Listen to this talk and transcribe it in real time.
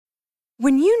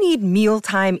When you need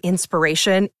mealtime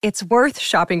inspiration, it's worth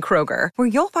shopping Kroger, where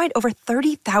you'll find over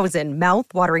 30,000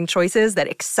 mouth-watering choices that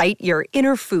excite your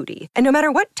inner foodie. And no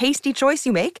matter what tasty choice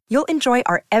you make, you'll enjoy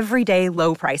our everyday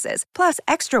low prices, plus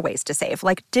extra ways to save,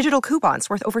 like digital coupons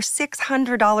worth over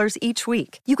 $600 each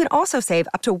week. You can also save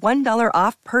up to $1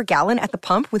 off per gallon at the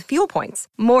pump with fuel points.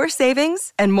 More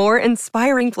savings and more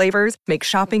inspiring flavors make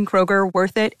shopping Kroger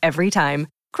worth it every time.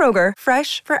 Kroger,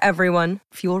 fresh for everyone.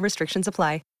 Fuel restrictions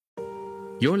apply.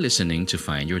 You're listening to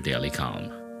Find Your Daily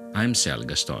Calm. I'm Sel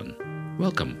Gaston.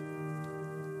 Welcome.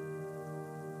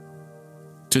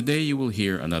 Today you will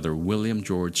hear another William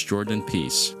George Jordan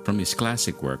piece from his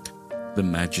classic work, The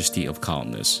Majesty of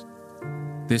Calmness.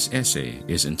 This essay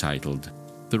is entitled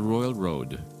The Royal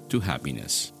Road to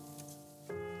Happiness.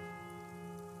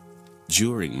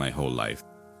 During my whole life,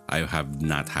 I have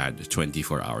not had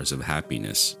 24 hours of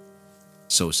happiness.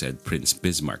 So said Prince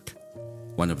Bismarck,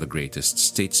 one of the greatest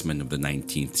statesmen of the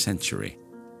 19th century.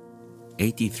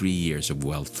 83 years of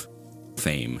wealth,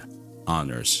 fame,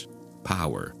 honors,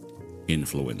 power,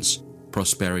 influence,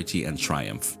 prosperity, and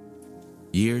triumph.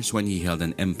 Years when he held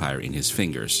an empire in his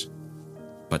fingers,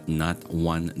 but not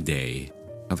one day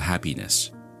of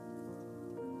happiness.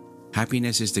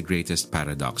 Happiness is the greatest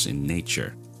paradox in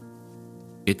nature.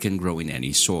 It can grow in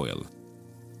any soil,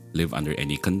 live under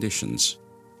any conditions.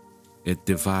 It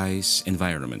defies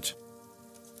environment.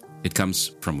 It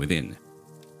comes from within.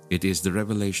 It is the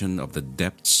revelation of the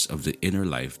depths of the inner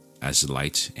life as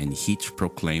light and heat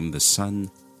proclaim the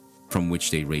sun from which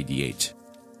they radiate.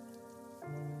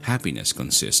 Happiness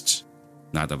consists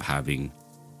not of having,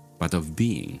 but of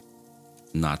being,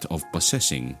 not of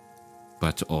possessing,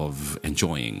 but of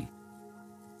enjoying.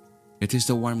 It is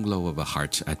the warm glow of a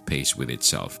heart at peace with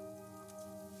itself.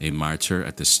 A martyr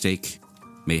at the stake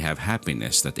may have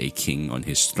happiness that a king on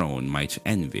his throne might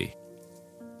envy.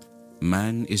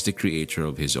 Man is the creator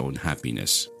of his own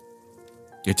happiness.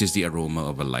 It is the aroma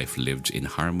of a life lived in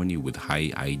harmony with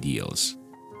high ideals.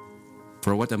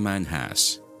 For what a man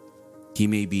has, he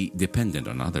may be dependent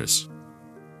on others.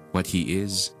 What he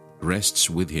is rests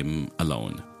with him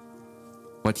alone.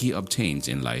 What he obtains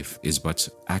in life is but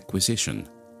acquisition.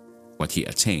 What he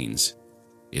attains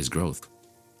is growth.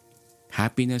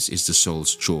 Happiness is the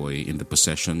soul's joy in the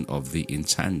possession of the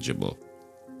intangible.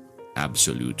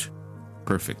 Absolute,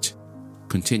 perfect,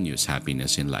 continuous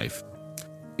happiness in life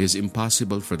is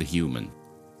impossible for the human.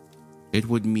 It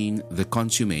would mean the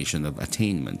consummation of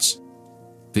attainments,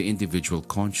 the individual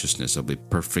consciousness of a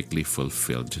perfectly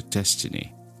fulfilled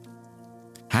destiny.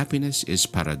 Happiness is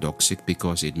paradoxic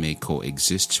because it may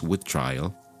coexist with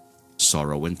trial,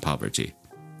 sorrow, and poverty.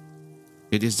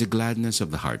 It is the gladness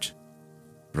of the heart,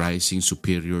 rising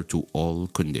superior to all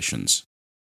conditions.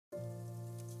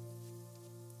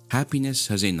 Happiness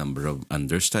has a number of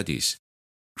understudies: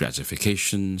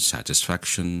 gratification,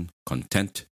 satisfaction,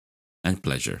 content, and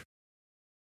pleasure.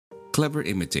 Clever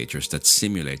imitators that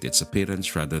simulate its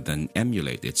appearance rather than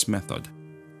emulate its method.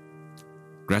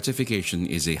 Gratification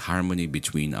is a harmony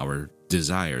between our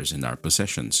desires and our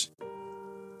possessions.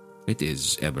 It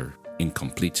is ever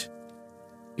incomplete.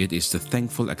 It is the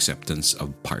thankful acceptance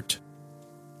of part.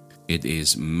 It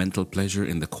is mental pleasure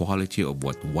in the quality of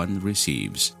what one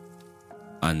receives,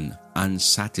 an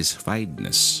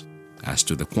unsatisfiedness as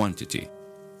to the quantity.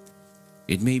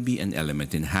 It may be an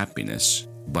element in happiness,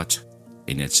 but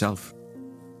in itself,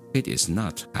 it is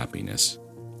not happiness.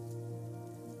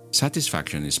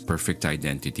 Satisfaction is perfect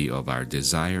identity of our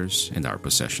desires and our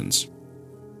possessions.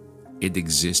 It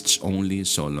exists only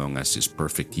so long as this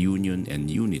perfect union and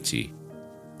unity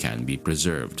can be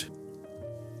preserved.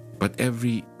 But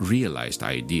every realized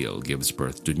ideal gives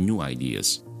birth to new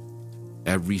ideas.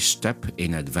 Every step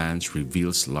in advance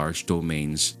reveals large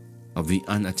domains of the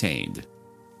unattained.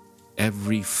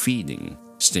 Every feeding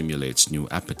stimulates new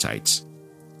appetites.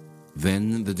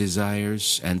 Then the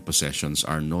desires and possessions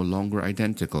are no longer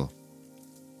identical,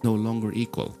 no longer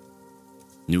equal.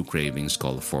 New cravings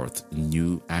call forth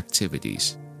new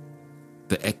activities.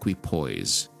 The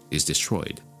equipoise is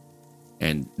destroyed,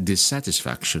 and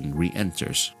dissatisfaction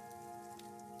re-enters.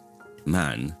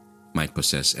 Man might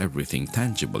possess everything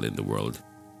tangible in the world,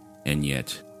 and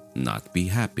yet not be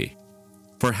happy.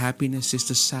 For happiness is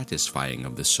the satisfying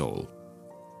of the soul,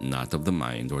 not of the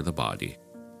mind or the body.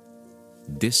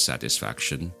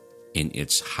 Dissatisfaction, in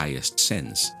its highest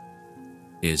sense,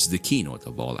 is the keynote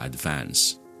of all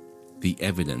advance, the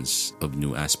evidence of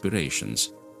new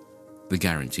aspirations, the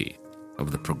guarantee of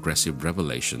the progressive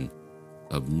revelation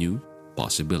of new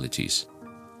possibilities.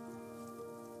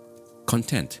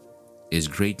 Content is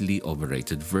greatly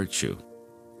overrated virtue.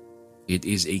 It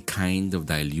is a kind of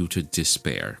diluted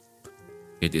despair.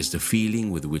 It is the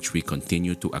feeling with which we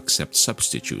continue to accept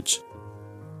substitutes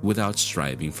without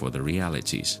striving for the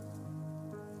realities.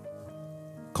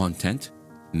 Content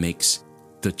makes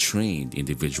the trained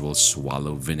individual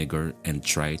swallow vinegar and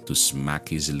try to smack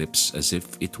his lips as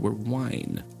if it were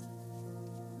wine.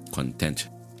 Content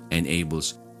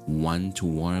enables one to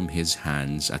warm his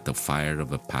hands at the fire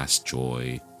of a past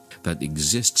joy that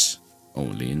exists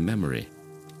only in memory.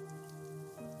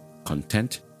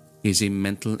 Content is a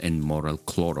mental and moral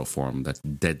chloroform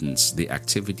that deadens the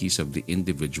activities of the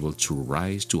individual to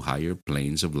rise to higher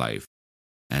planes of life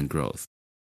and growth.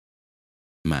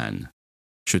 Man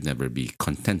should never be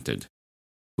contented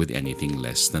with anything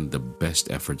less than the best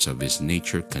efforts of his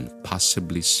nature can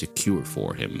possibly secure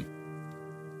for him.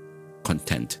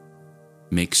 Content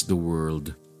makes the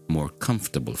world more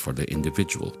comfortable for the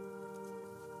individual,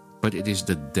 but it is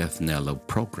the death knell of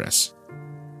progress.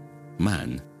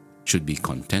 Man should be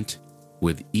content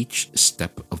with each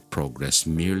step of progress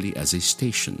merely as a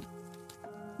station,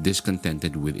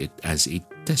 discontented with it as a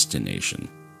destination.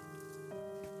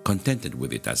 Contented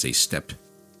with it as a step,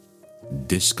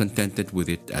 discontented with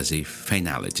it as a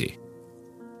finality.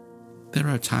 There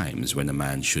are times when a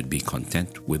man should be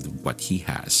content with what he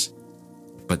has,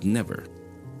 but never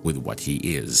with what he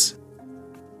is.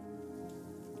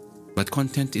 But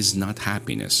content is not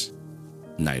happiness,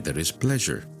 neither is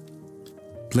pleasure.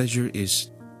 Pleasure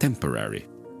is temporary.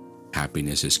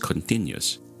 Happiness is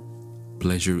continuous.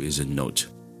 Pleasure is a note.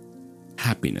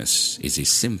 Happiness is a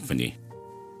symphony.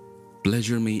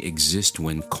 Pleasure may exist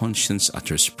when conscience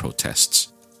utters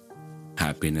protests.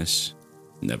 Happiness,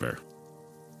 never.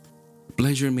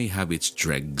 Pleasure may have its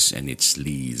dregs and its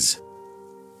lees,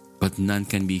 but none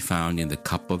can be found in the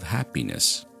cup of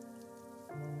happiness.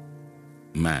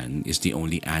 Man is the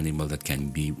only animal that can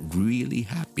be really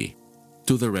happy.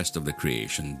 To the rest of the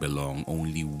creation belong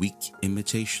only weak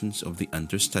imitations of the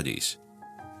understudies.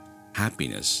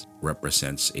 Happiness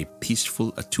represents a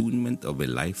peaceful attunement of a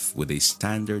life with a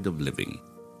standard of living.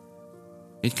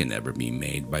 It can never be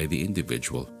made by the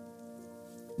individual,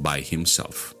 by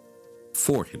himself,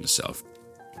 for himself.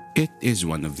 It is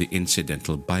one of the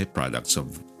incidental byproducts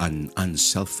of an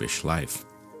unselfish life.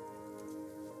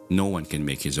 No one can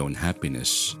make his own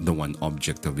happiness the one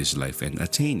object of his life and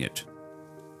attain it,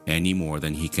 any more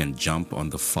than he can jump on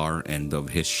the far end of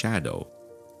his shadow.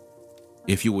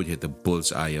 If you would hit the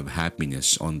bull's-eye of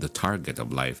happiness on the target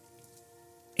of life,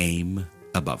 aim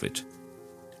above it.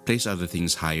 Place other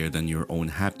things higher than your own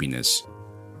happiness,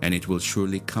 and it will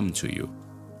surely come to you.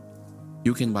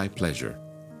 You can buy pleasure.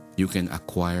 You can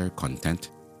acquire content.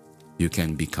 You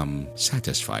can become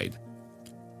satisfied.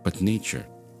 But nature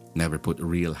never put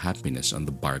real happiness on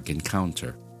the bargain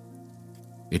counter.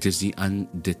 It is the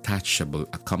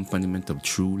undetachable accompaniment of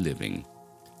true living.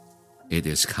 It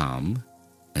is calm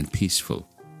and peaceful.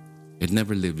 It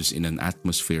never lives in an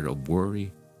atmosphere of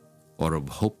worry or of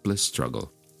hopeless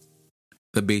struggle.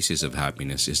 The basis of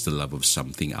happiness is the love of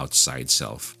something outside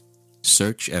self.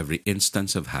 Search every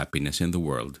instance of happiness in the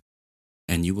world,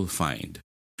 and you will find,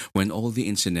 when all the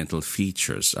incidental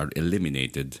features are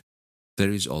eliminated,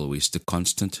 there is always the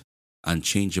constant,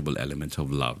 unchangeable element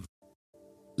of love.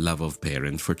 Love of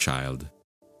parent for child,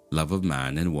 love of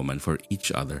man and woman for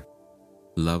each other,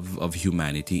 love of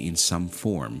humanity in some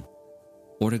form,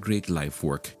 or a great life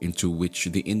work into which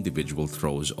the individual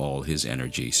throws all his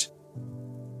energies.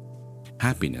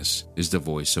 Happiness is the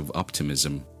voice of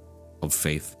optimism, of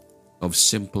faith, of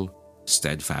simple,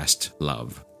 steadfast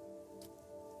love.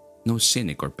 No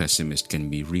cynic or pessimist can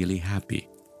be really happy.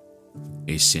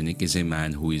 A cynic is a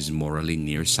man who is morally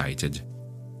nearsighted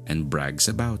and brags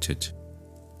about it.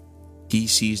 He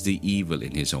sees the evil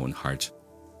in his own heart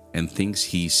and thinks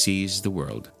he sees the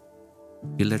world.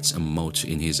 He lets a mote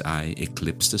in his eye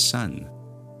eclipse the sun.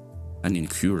 An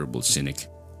incurable cynic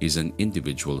is an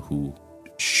individual who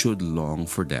should long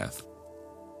for death,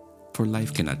 for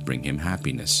life cannot bring him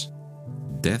happiness.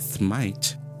 Death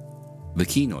might. The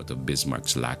keynote of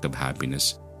Bismarck's lack of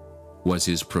happiness was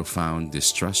his profound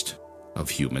distrust of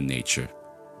human nature.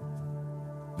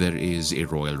 There is a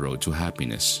royal road to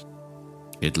happiness.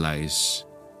 It lies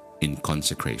in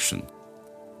consecration,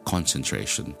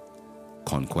 concentration,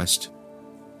 conquest,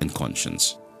 and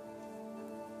conscience.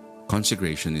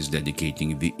 Consecration is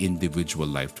dedicating the individual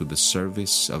life to the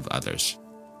service of others,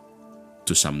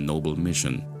 to some noble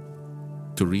mission,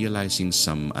 to realizing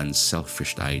some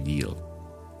unselfish ideal.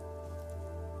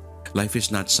 Life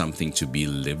is not something to be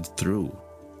lived through.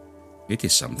 It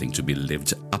is something to be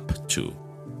lived up to.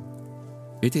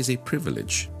 It is a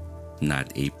privilege,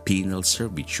 not a penal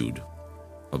servitude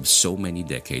of so many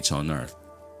decades on earth.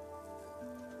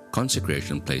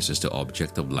 Consecration places the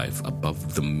object of life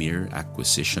above the mere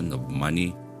acquisition of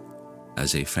money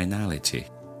as a finality.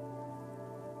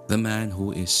 The man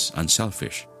who is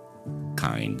unselfish,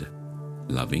 kind,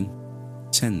 loving,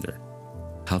 tender,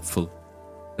 helpful,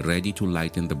 ready to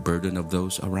lighten the burden of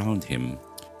those around him,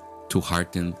 to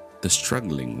hearten the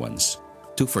struggling ones,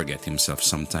 to forget himself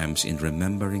sometimes in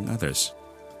remembering others,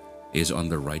 is on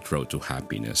the right road to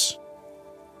happiness.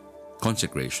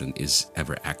 Consecration is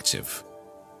ever active,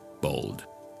 bold,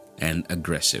 and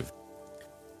aggressive,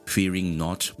 fearing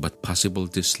naught but possible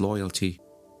disloyalty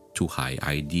to high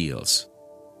ideals.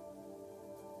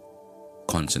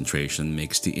 Concentration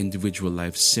makes the individual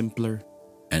life simpler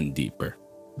and deeper.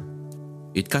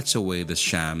 It cuts away the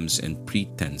shams and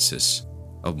pretenses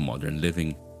of modern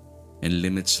living and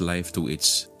limits life to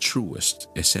its truest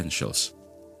essentials.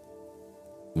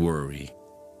 Worry,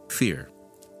 fear,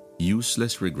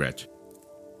 useless regret,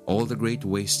 all the great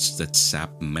wastes that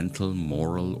sap mental,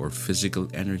 moral, or physical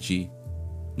energy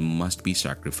must be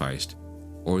sacrificed,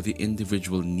 or the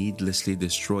individual needlessly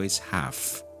destroys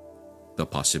half the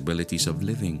possibilities of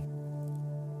living.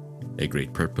 A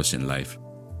great purpose in life,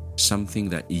 something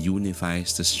that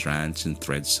unifies the strands and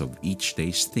threads of each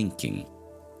day's thinking,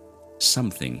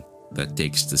 something that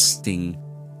takes the sting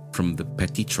from the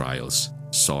petty trials,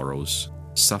 sorrows,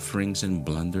 sufferings, and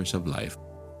blunders of life,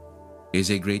 is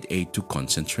a great aid to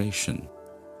concentration.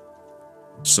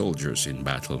 Soldiers in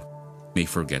battle may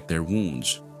forget their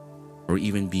wounds or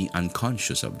even be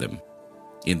unconscious of them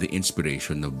in the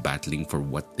inspiration of battling for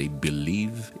what they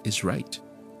believe is right.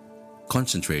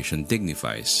 Concentration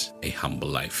dignifies a humble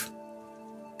life.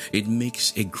 It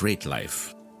makes a great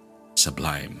life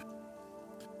sublime.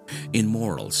 In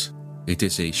morals, it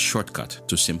is a shortcut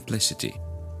to simplicity.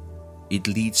 It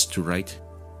leads to right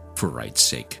for right's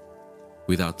sake,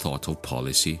 without thought of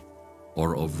policy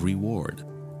or of reward.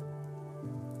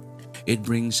 It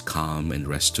brings calm and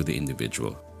rest to the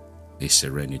individual, a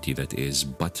serenity that is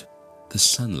but the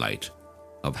sunlight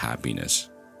of happiness.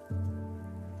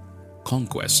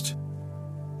 Conquest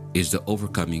is the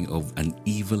overcoming of an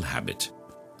evil habit,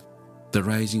 the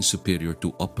rising superior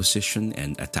to opposition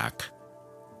and attack,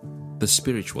 the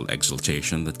spiritual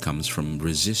exaltation that comes from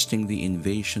resisting the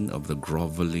invasion of the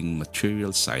groveling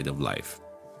material side of life.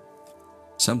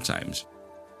 Sometimes,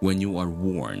 when you are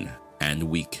worn and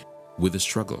weak with the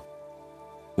struggle,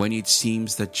 when it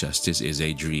seems that justice is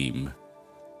a dream,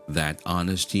 that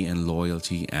honesty and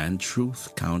loyalty and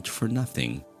truth count for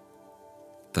nothing,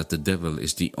 that the devil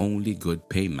is the only good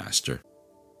paymaster,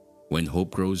 when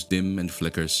hope grows dim and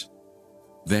flickers,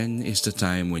 then is the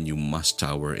time when you must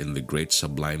tower in the great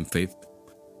sublime faith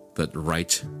that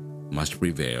right must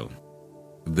prevail.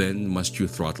 Then must you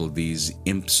throttle these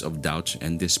imps of doubt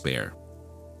and despair.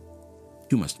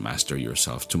 You must master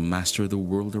yourself to master the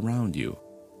world around you.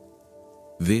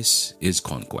 This is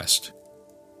conquest.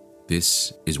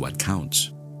 This is what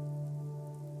counts.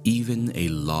 Even a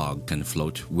log can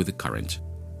float with the current.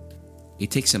 It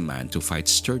takes a man to fight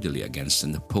sturdily against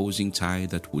an opposing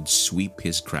tide that would sweep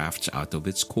his craft out of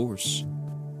its course.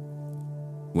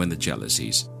 When the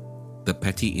jealousies, the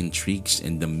petty intrigues,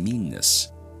 and the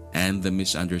meanness and the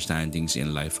misunderstandings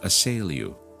in life assail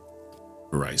you,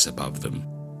 rise above them.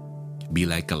 Be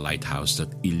like a lighthouse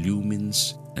that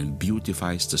illumines and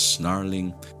beautifies the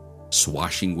snarling,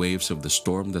 swashing waves of the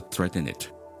storm that threaten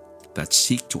it, that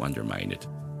seek to undermine it,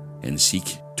 and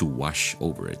seek to wash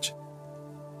over it.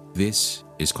 This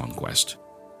is conquest.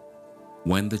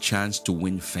 When the chance to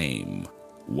win fame,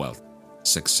 wealth,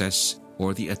 success,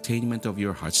 or the attainment of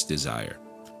your heart's desire,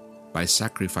 by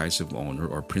sacrifice of honor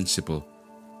or principle,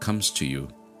 comes to you,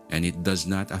 and it does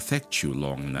not affect you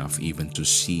long enough even to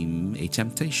seem a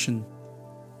temptation,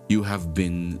 you have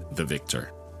been the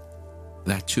victor.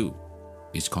 That too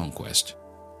is conquest.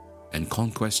 And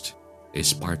conquest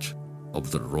is part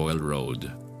of the royal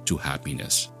road to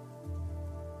happiness.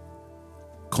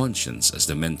 Conscience as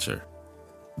the mentor,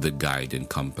 the guide and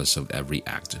compass of every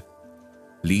act,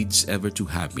 leads ever to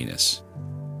happiness.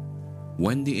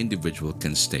 When the individual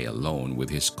can stay alone with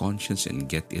his conscience and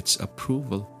get its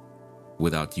approval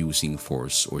without using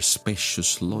force or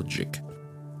specious logic,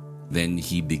 then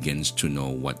he begins to know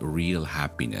what real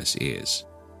happiness is.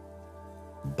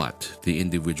 But the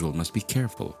individual must be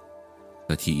careful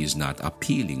that he is not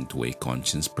appealing to a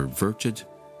conscience perverted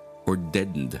or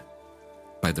deadened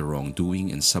by the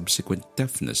wrongdoing and subsequent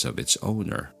deafness of its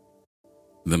owner.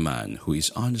 The man who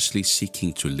is honestly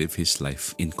seeking to live his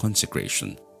life in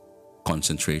consecration,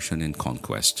 concentration, and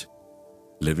conquest,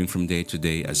 living from day to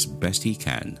day as best he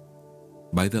can,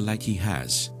 by the light he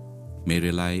has, may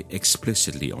rely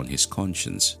explicitly on his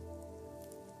conscience.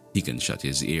 He can shut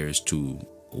his ears to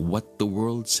what the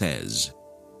world says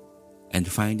and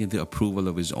find in the approval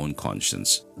of his own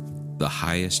conscience the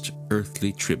highest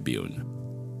earthly tribune,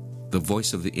 the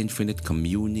voice of the infinite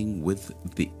communing with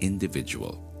the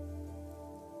individual.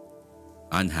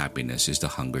 Unhappiness is the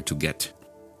hunger to get.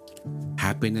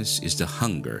 Happiness is the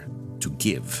hunger to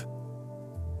give.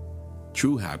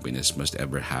 True happiness must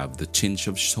ever have the tinge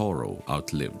of sorrow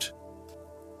outlived,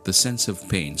 the sense of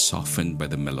pain softened by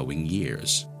the mellowing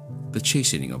years, the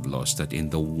chastening of loss that in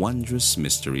the wondrous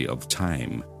mystery of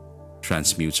time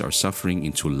transmutes our suffering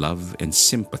into love and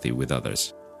sympathy with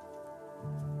others.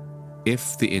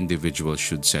 If the individual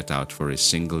should set out for a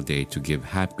single day to give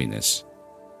happiness,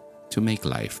 to make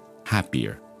life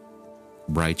happier,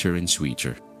 brighter and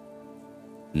sweeter,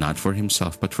 not for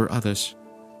himself but for others,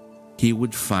 he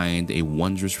would find a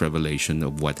wondrous revelation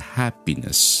of what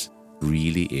happiness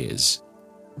really is.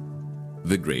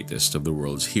 The greatest of the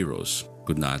world's heroes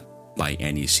could not, by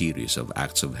any series of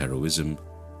acts of heroism,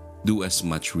 do as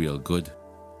much real good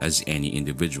as any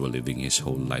individual living his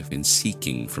whole life in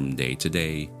seeking from day to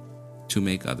day to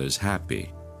make others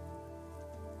happy.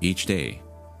 Each day,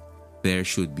 there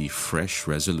should be fresh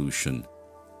resolution,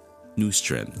 new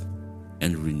strength,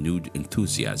 and renewed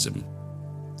enthusiasm.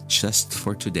 Just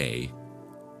for today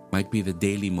might be the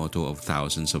daily motto of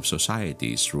thousands of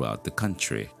societies throughout the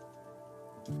country,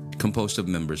 composed of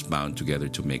members bound together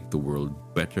to make the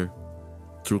world better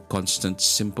through constant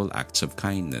simple acts of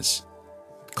kindness,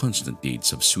 constant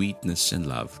deeds of sweetness and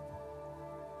love,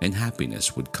 and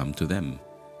happiness would come to them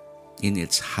in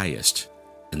its highest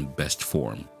and best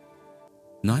form,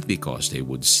 not because they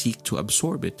would seek to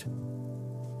absorb it,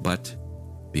 but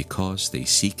because they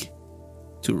seek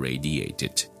to radiate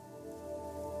it.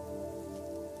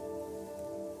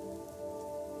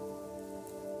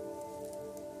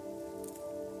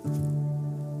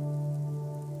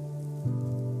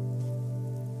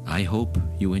 I hope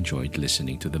you enjoyed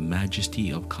listening to The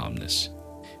Majesty of Calmness,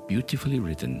 beautifully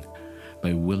written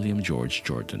by William George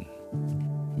Jordan.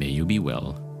 May you be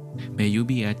well, may you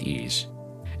be at ease,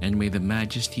 and may the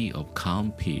majesty of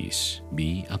calm peace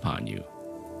be upon you.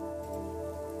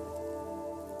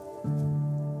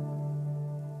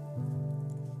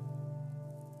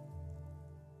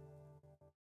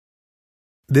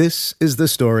 This is the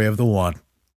story of the one.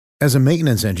 As a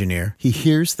maintenance engineer, he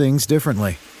hears things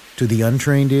differently. To the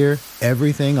untrained ear,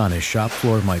 everything on his shop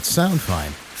floor might sound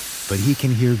fine, but he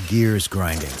can hear gears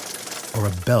grinding or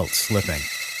a belt slipping.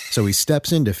 So he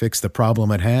steps in to fix the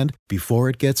problem at hand before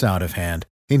it gets out of hand.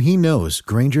 And he knows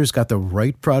Grainger's got the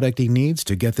right product he needs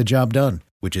to get the job done,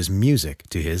 which is music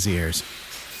to his ears.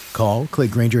 Call,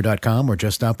 click Grainger.com, or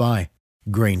just stop by.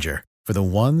 Grainger, for the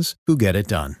ones who get it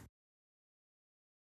done.